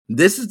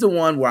This is the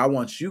one where I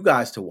want you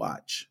guys to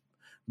watch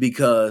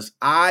because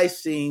I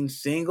seen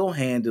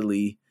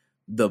single-handedly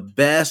the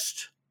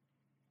best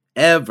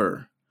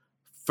ever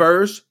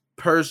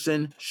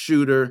first-person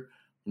shooter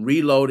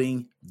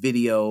reloading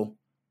video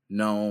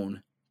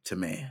known to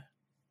man.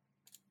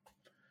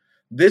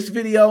 This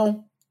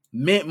video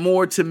meant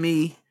more to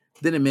me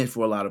than it meant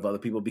for a lot of other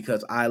people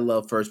because I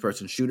love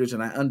first-person shooters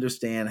and I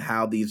understand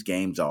how these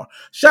games are.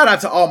 Shout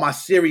out to all my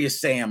Serious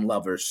Sam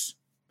lovers,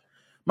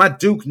 my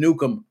Duke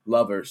Nukem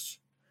lovers,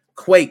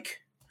 Quake,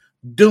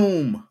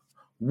 Doom,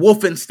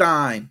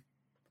 Wolfenstein,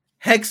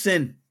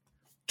 Hexen,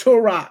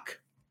 Turok.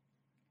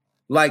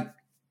 Like,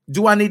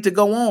 do I need to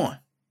go on?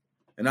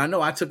 And I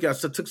know I took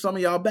some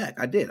of y'all back.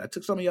 I did. I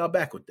took some of y'all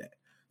back with that.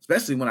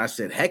 Especially when I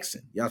said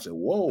Hexen. Y'all said,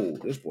 whoa,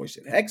 this boy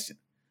said Hexen.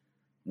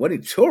 What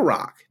did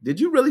Turok? Did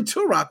you really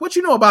Turok? What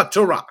you know about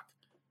Turok?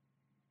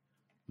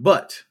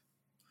 But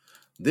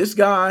this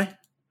guy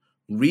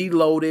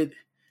reloaded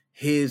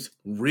his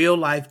real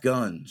life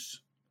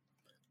guns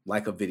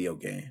like a video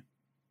game.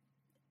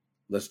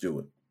 Let's do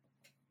it.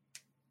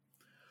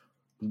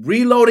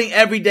 Reloading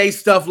everyday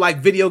stuff like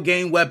video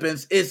game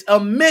weapons is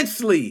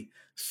immensely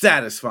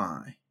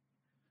satisfying.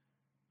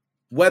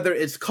 Whether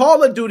it's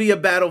Call of Duty or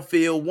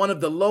Battlefield, one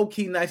of the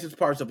low-key nicest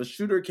parts of a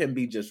shooter can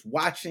be just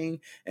watching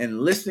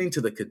and listening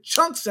to the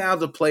ka-chunk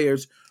sounds of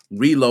players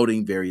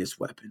reloading various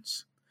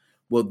weapons.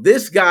 Well,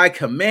 this guy,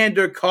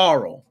 Commander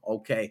Carl,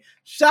 okay,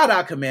 shout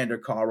out Commander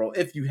Carl.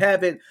 If you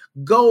haven't,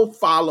 go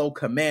follow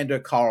Commander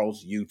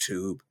Carl's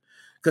YouTube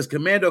because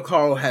Commander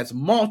Carl has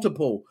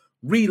multiple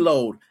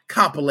reload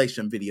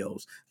compilation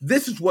videos.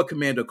 This is what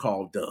Commander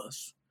Carl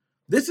does.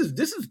 This is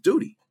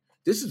duty.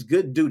 This is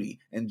good duty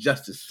and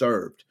justice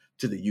served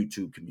to the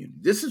YouTube community.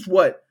 This is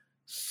what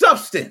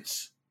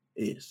substance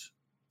is.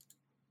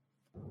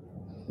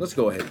 Let's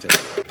go ahead and take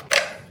it.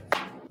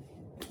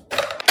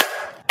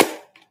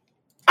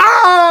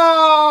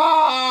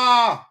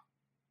 Ah!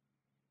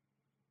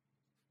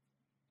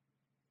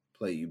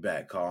 Play you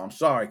back, Carl. I'm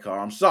sorry,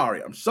 Carl. I'm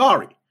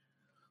sorry.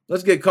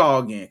 Let's get Carl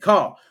again.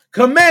 Carl.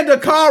 Commander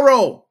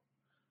Carl!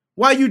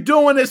 Why you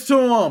doing this to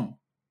him?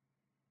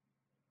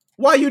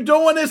 Why you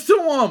doing this to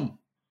him?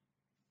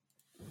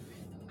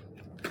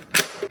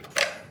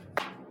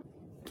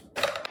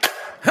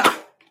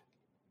 Ha!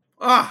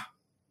 Ah,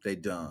 they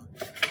done.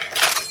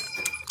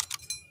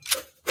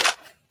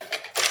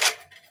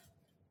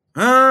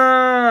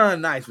 Ah,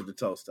 nice with the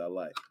toast. I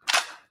like.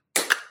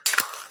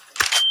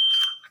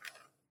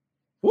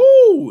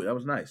 Woo, that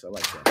was nice. I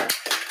like that.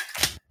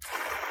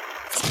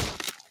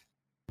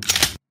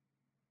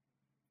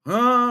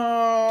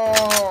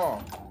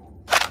 Oh,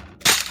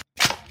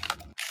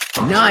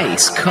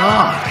 nice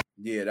car.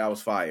 Yeah, that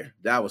was fire.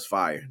 That was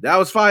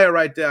fire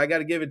right there. I got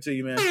to give it to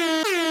you, man.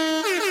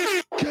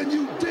 Can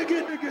you dig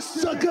it, nigga,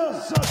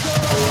 sucker?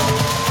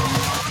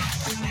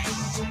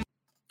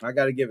 I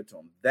got to give it to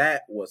him.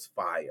 That was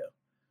fire.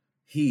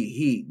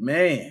 He,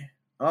 man.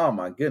 Oh,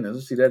 my goodness.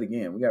 Let's see that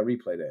again. We got to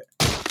replay that.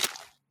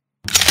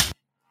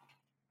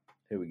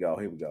 Here we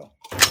go.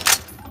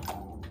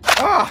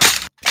 Ah!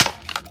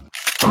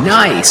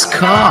 Nice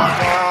car.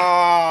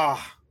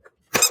 Ah!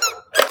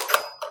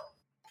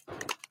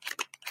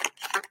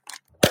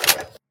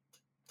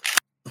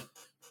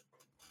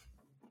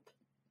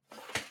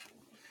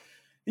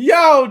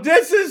 Yo,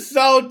 this is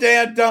so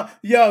damn dumb.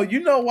 Yo,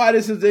 you know why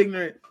this is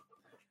ignorant?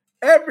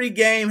 Every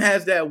game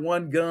has that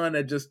one gun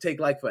that just take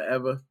like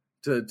forever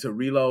to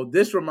reload.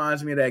 This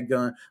reminds me of that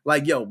gun.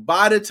 Like, yo,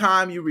 by the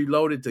time you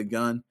reloaded the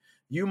gun,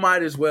 you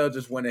might as well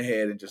just went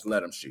ahead and just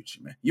let them shoot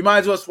you, man. You might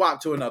as well swap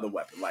to another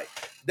weapon. Like,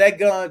 that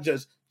gun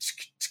just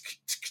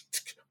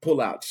pull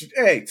out.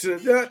 Hey,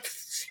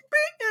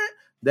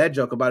 that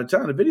joker, by the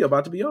time the video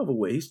about to be over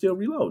with, he's still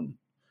reloading.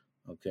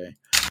 Okay.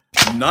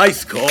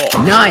 Nice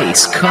call.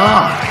 Nice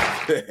car.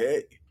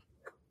 Hey.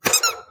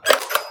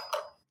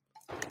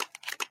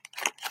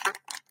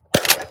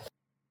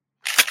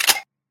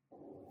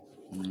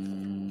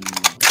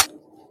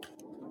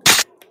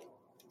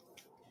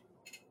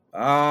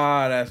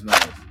 Ah, that's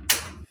nice.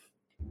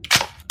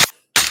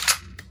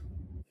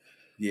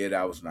 Yeah,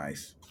 that was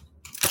nice.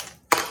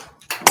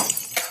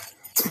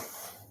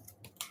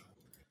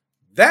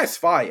 That's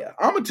fire.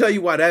 I'm going to tell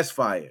you why that's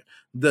fire.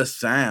 The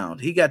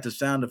sound. He got the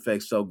sound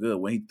effects so good.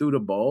 When he threw the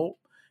bulb,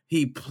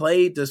 he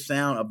played the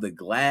sound of the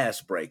glass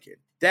breaking.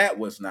 That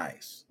was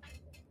nice.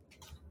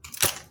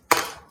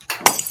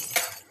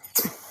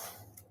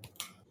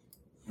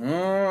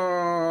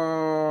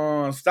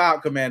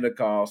 Stop, Commander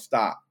Carl.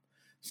 Stop.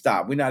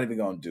 We're not even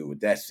going to do it.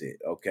 That's it.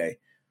 Okay.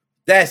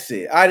 That's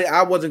it.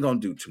 I wasn't going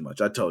to do too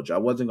much. I told you I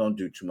wasn't going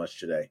to do too much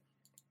today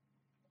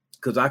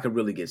because I could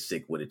really get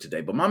sick with it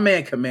today. But my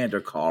man,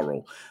 Commander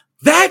Carl,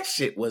 that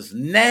shit was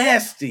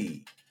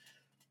nasty.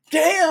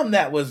 Damn,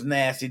 that was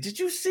nasty. Did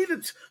you see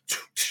the...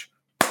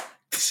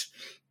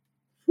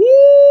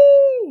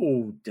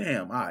 Woo!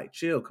 Damn. All right.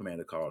 Chill,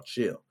 Commander Carl.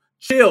 Chill.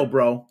 Chill,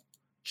 bro.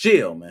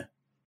 Chill, man.